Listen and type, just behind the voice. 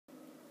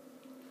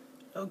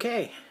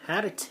Okay, how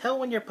to tell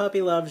when your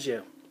puppy loves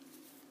you.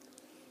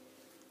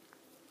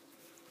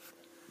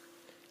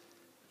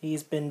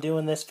 He's been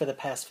doing this for the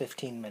past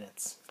 15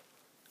 minutes.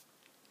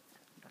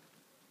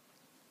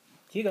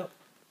 Hugo,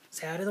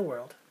 say hi to the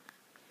world.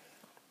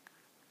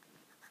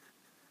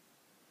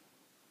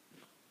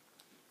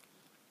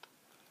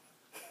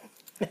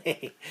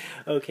 Hey,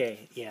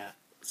 okay, yeah.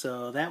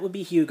 So that would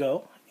be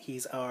Hugo.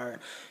 He's our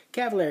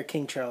Cavalier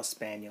King Charles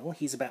Spaniel.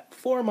 He's about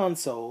 4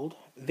 months old,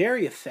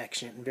 very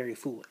affectionate and very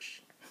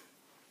foolish,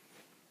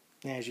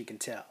 as you can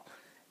tell.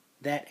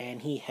 That,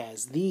 and he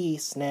has the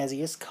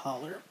snazziest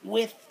collar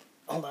with,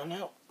 hold on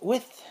now,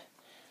 with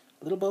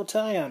a little bow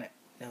tie on it.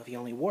 Now, if you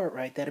only wore it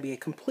right, that'd be a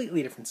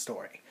completely different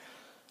story.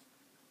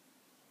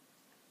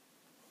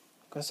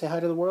 Gonna say hi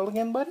to the world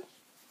again, buddy?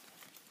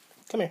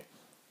 Come here.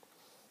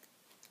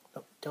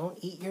 Oh, don't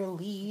eat your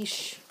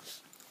leash.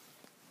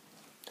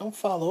 Don't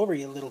fall over,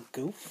 you little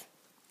goof.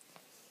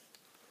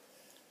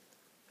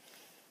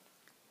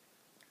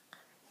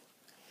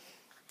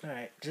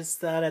 Alright, just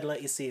thought I'd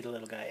let you see the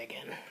little guy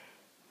again.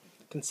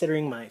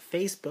 Considering my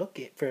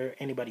Facebook, for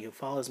anybody who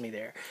follows me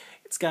there,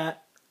 it's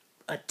got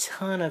a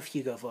ton of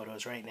Hugo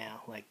photos right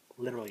now, like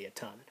literally a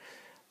ton.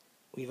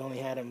 We've only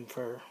had him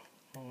for,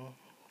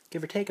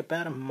 give or take,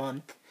 about a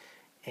month,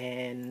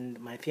 and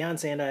my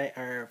fiance and I,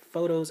 our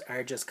photos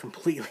are just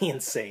completely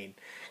insane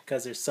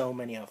because there's so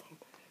many of them.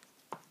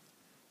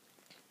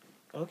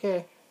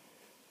 Okay.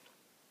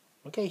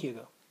 Okay,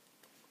 Hugo.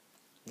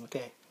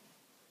 Okay.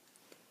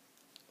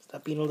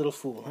 Stop being a little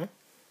fool, huh?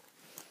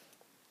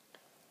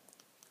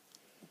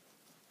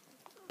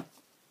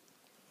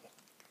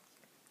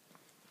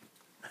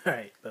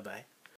 Alright, bye-bye.